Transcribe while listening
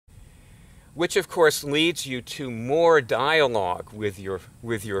which of course leads you to more dialogue with your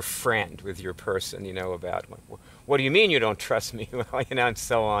friend, with your person, you know, about what do you mean you don't trust me? Well, you know, and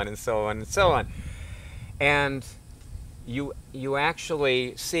so on and so on and so on. And you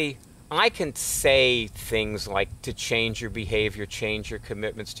actually see, I can say things like to change your behavior, change your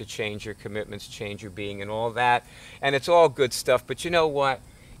commitments, to change your commitments, change your being, and all that. And it's all good stuff, but you know what?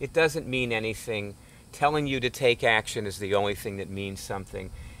 It doesn't mean anything. Telling you to take action is the only thing that means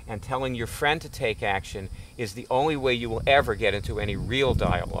something. And telling your friend to take action is the only way you will ever get into any real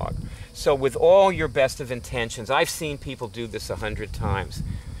dialogue. So with all your best of intentions, I've seen people do this 100 times.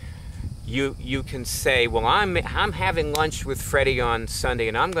 You can say, well, I'm having lunch with Freddie on Sunday,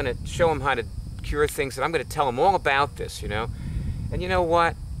 and I'm going to show him how to cure things, and I'm going to tell him all about this, you know. And you know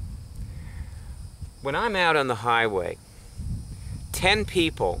what? When I'm out on the highway, 10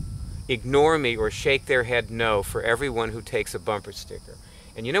 people ignore me or shake their head no for everyone who takes a bumper sticker.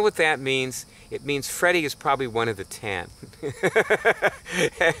 And you know what that means? It means Freddie is probably one of the 10.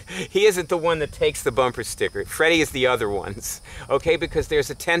 He isn't the one that takes the bumper sticker. Freddie is the other ones, okay? Because there's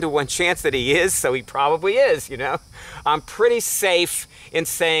a 10 to 1 chance that he is, so he probably is, you know? I'm pretty safe in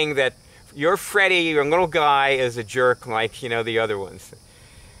saying that your Freddie, your little guy, is a jerk like, you know, the other ones.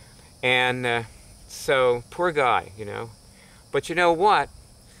 And so, poor guy, you know? But you know what?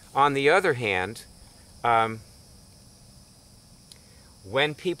 On the other hand,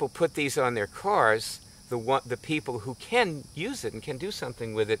 when people put these on their cars, the people who can use it and can do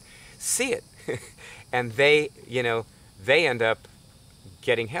something with it see it. And they, you know, they end up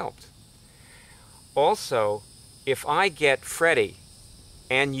getting helped. Also, if I get Freddie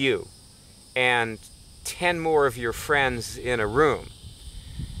and you and 10 more of your friends in a room,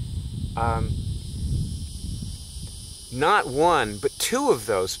 not one, but 2 of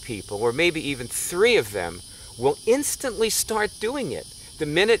those people, or maybe even 3 of them, will instantly start doing it. The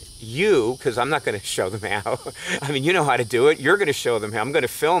minute you, because I'm not going to show them how, I mean, you know how to do it, you're going to show them how, I'm going to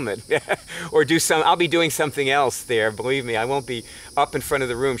film it, or I'll be doing something else there, believe me, I won't be up in front of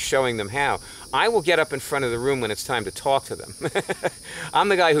the room showing them how. I will get up in front of the room when it's time to talk to them. I'm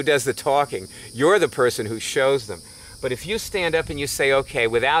the guy who does the talking, you're the person who shows them. But if you stand up and you say, okay,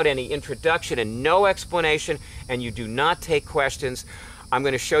 without any introduction and no explanation, and you do not take questions, I'm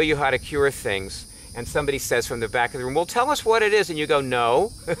going to show you how to cure things. And somebody says from the back of the room, well, tell us what it is. And you go,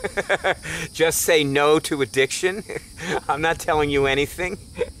 no. Just say no to addiction. I'm not telling you anything.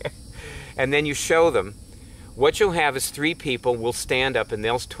 And then you show them. What you'll have is 3 people will stand up and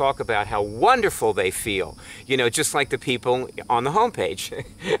they'll talk about how wonderful they feel. You know, just like the people on the homepage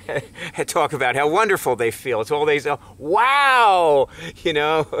talk about how wonderful they feel. It's all they say, wow, you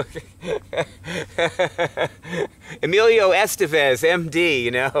know. Emilio Estevez, MD,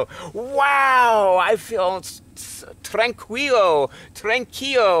 you know. Wow, I feel tranquilo,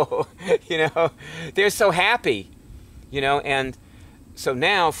 you know. They're so happy, you know. And so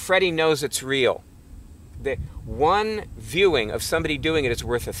now Freddie knows it's real. The one viewing of somebody doing it is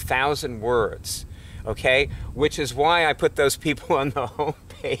worth 1,000 words, okay? Which is why I put those people on the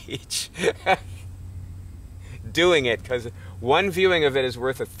homepage doing it, because one viewing of it is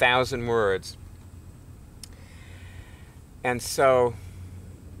worth 1,000 words. And so,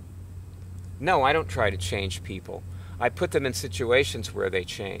 no, I don't try to change people. I put them in situations where they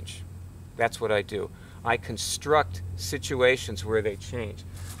change. That's what I do. I construct situations where they change.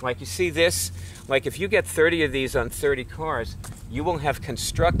 Like you see this, like if you get 30 of these on 30 cars, you will have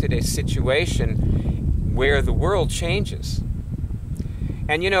constructed a situation where the world changes.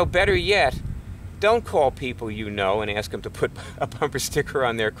 And you know, better yet, don't call people you know and ask them to put a bumper sticker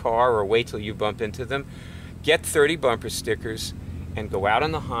on their car or wait till you bump into them. Get 30 bumper stickers and go out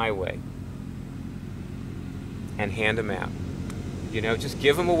on the highway and hand them out. You know, just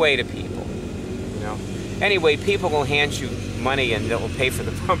give them away to people. You know. Anyway, people will hand you money and they'll pay for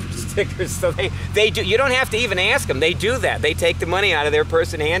the bumper stickers. So they do. You don't have to even ask them. They do that. They take the money out of their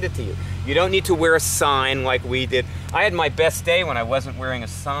purse and hand it to you. You don't need to wear a sign like we did. I had my best day when I wasn't wearing a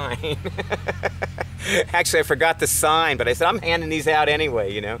sign. Actually, I forgot the sign, but I said, I'm handing these out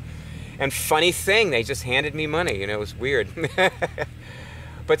anyway, you know. And funny thing, they just handed me money. You know, it was weird.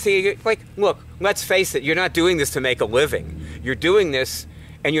 But see, like, look, let's face it. You're not doing this to make a living. You're doing this,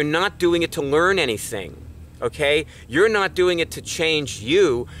 and you're not doing it to learn anything. Okay? You're not doing it to change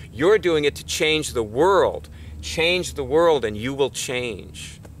you. You're doing it to change the world. Change the world and you will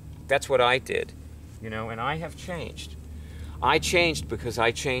change. That's what I did. You know, and I have changed. I changed because I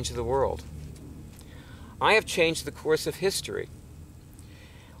changed the world. I have changed the course of history.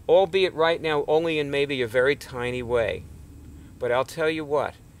 Albeit right now only in maybe a very tiny way. But I'll tell you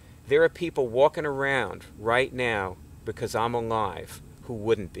what, there are people walking around right now because I'm alive who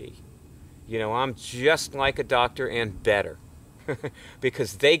wouldn't be. You know, I'm just like a doctor and better.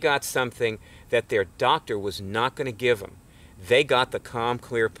 Because they got something that their doctor was not going to give them. They got the calm,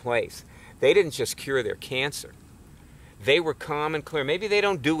 clear place. They didn't just cure their cancer. They were calm and clear. Maybe they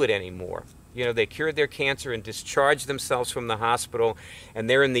don't do it anymore. You know, they cured their cancer and discharged themselves from the hospital, and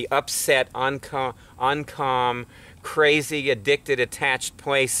they're in the upset, uncalm, crazy, addicted, attached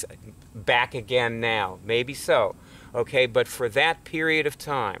place back again now. Maybe so. Okay, but for that period of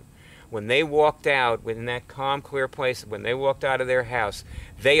time, when they walked out in that calm, clear place, when they walked out of their house,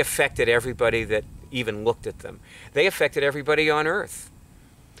 they affected everybody that even looked at them. They affected everybody on Earth.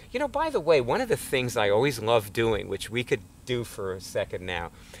 You know, by the way, one of the things I always love doing, which we could do for a second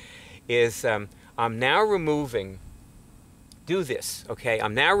now, is I'm now removing, do this, okay?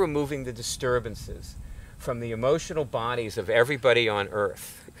 I'm now removing the disturbances from the emotional bodies of everybody on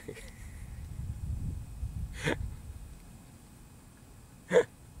Earth.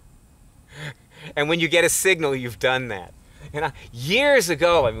 And when you get a signal, you've done that. And years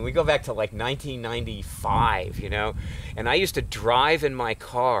ago, I mean, we go back to like 1995, you know, and I used to drive in my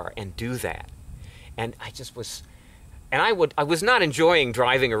car and do that. And I just was, and I was not enjoying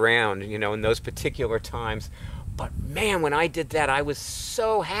driving around, you know, in those particular times. But man, when I did that, I was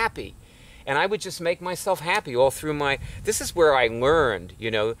so happy. And I would just make myself happy all through my, this is where I learned,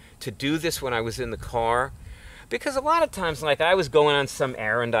 you know, to do this when I was in the car. Because a lot of times, like, I was going on some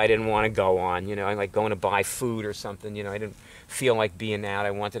errand I didn't want to go on, you know, I like going to buy food or something, you know, I didn't feel like being out.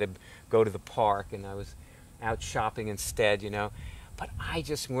 I wanted to go to the park, and I was out shopping instead, you know. But I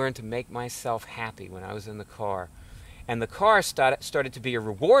just learned to make myself happy when I was in the car. And the car started to be a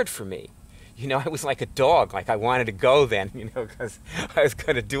reward for me. You know, I was like a dog, like I wanted to go then, you know, because I was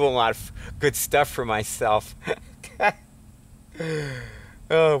going to do a lot of good stuff for myself.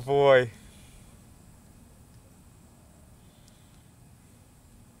 Oh, boy.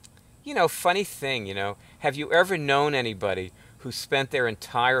 You know, funny thing, you know, have you ever known anybody who spent their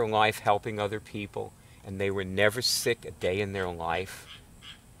entire life helping other people and they were never sick a day in their life?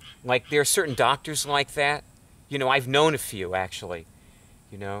 Like, there are certain doctors like that. You know, I've known a few, actually.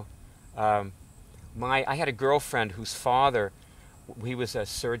 You know, I had a girlfriend whose father, he was a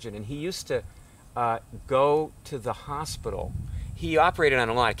surgeon, and he used to go to the hospital. He operated on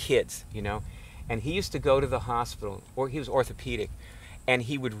a lot of kids, you know, and he used to go to the hospital, or he was orthopedic, and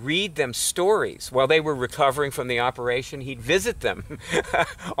he would read them stories while they were recovering from the operation. He'd visit them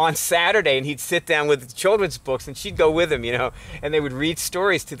on Saturday, and he'd sit down with children's books, and she'd go with him, you know, and they would read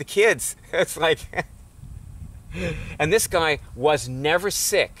stories to the kids. It's like, and this guy was never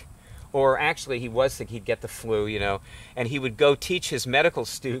sick, or actually he was sick. He'd get the flu, you know, and he would go teach his medical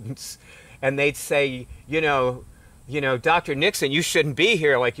students, and they'd say, you know, Dr. Nixon, you shouldn't be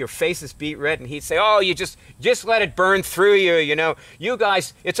here, like your face is beet red. And he'd say, oh, you just let it burn through you, you know. You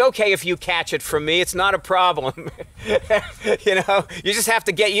guys, it's okay if you catch it from me. It's not a problem. You know, you just have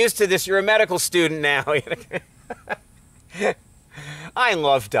to get used to this. You're a medical student now. I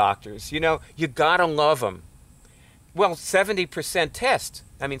love doctors. You know, you gotta love them. Well, 70% test.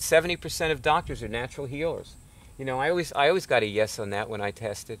 I mean, 70% of doctors are natural healers. You know, I always got a yes on that when I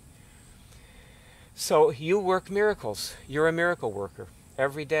tested. So you work miracles. You're a miracle worker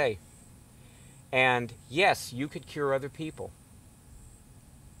every day. And yes, you could cure other people.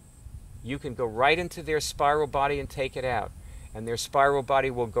 You can go right into their spiral body and take it out. And their spiral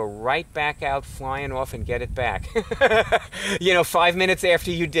body will go right back out, flying off, and get it back. You know, 5 minutes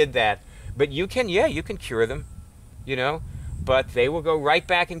after you did that. But you can, yeah, you can cure them, you know. But they will go right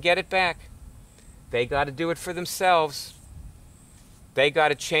back and get it back. They got to do it for themselves. They got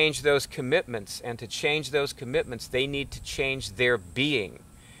to change those commitments, and to change those commitments, they need to change their being.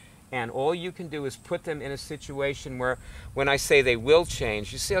 And all you can do is put them in a situation where, when I say they will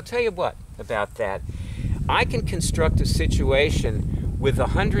change, you see, I'll tell you what about that. I can construct a situation with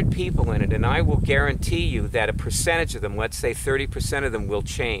 100 people in it, and I will guarantee you that a percentage of them, let's say 30% of them, will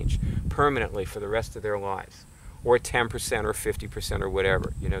change permanently for the rest of their lives, or 10% or 50% or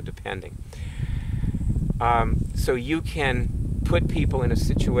whatever, you know, depending. So you can put people in a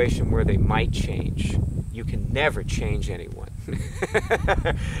situation where they might change. You can never change anyone.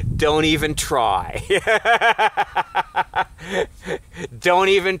 Don't even try. Don't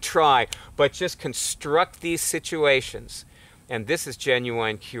even try. But just construct these situations. And this is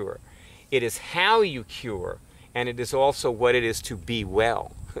genuine cure. It is how you cure, and it is also what it is to be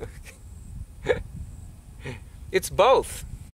well. It's both.